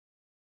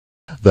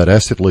that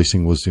asset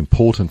leasing was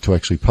important to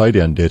actually pay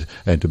down debt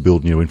and to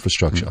build new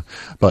infrastructure.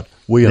 But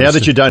now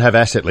that you don't have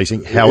asset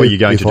leasing, how are you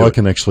going to do it? If I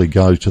can actually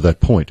go to that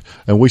point.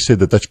 And we said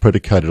that that's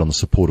predicated on the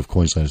support of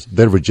Queenslanders.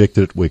 They've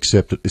rejected it. We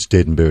accept it. It's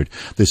dead and buried.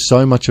 There's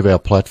so much of our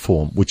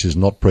platform which is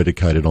not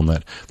predicated on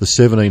that. The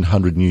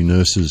 1,700 new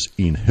nurses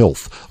in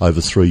health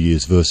over 3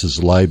 years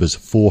versus Labor's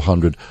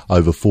 400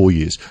 over 4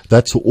 years.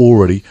 That's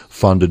already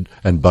funded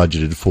and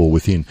budgeted for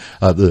within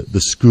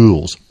the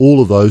schools,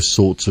 all of those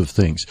sorts of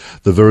things.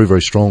 The very,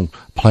 very strong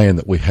plan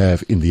that we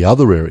have in the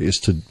other areas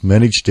to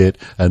manage debt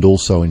and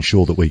also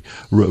ensure that we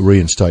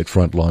reinstate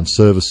frontline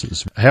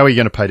services. How are you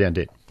going to pay down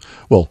debt?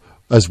 Well,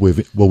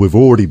 we've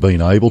already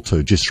been able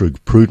to, just through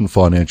prudent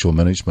financial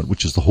management,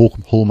 which is the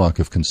hallmark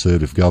of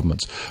Conservative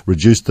governments,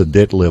 reduce the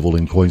debt level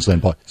in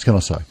Queensland by,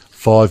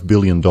 $5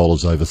 billion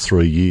over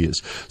 3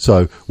 years.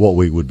 So what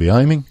we would be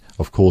aiming,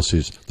 of course,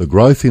 is the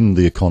growth in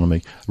the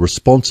economy,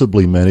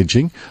 responsibly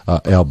managing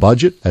our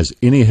budget, as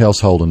any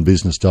household and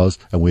business does,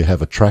 and we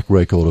have a track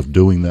record of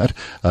doing that,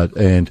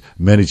 and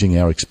managing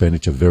our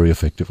expenditure very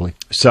effectively.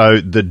 So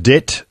the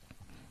debt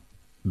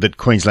that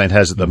Queensland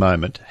has at the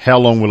moment, how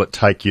long will it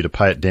take you to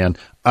pay it down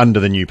under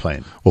the new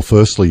plan? Well,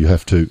 firstly, you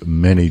have to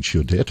manage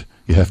your debt.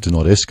 You have to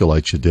not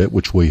escalate your debt,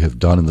 which we have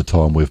done in the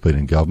time we've been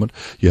in government.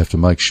 You have to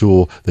make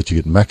sure that you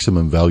get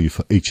maximum value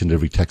for each and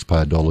every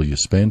taxpayer dollar you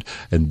spend,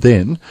 and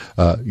then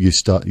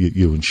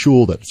you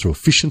ensure that through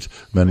efficient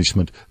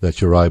management that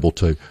you're able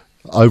to,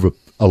 over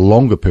a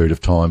longer period of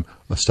time,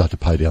 start to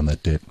pay down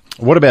that debt.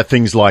 What about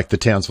things like the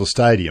Townsville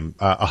Stadium?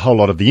 A whole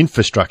lot of the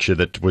infrastructure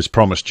that was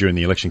promised during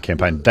the election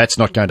campaign, that's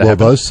not going to happen?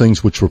 Well, those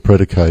things which were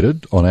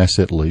predicated on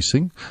asset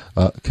leasing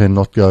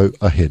cannot go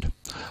ahead.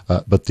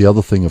 But the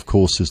other thing, of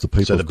course, is the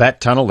people... So the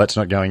BaT tunnel, that's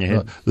not going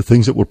ahead? The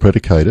things that were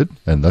predicated,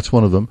 and that's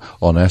one of them,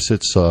 on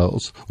asset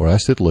sales or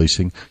asset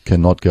leasing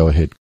cannot go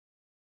ahead.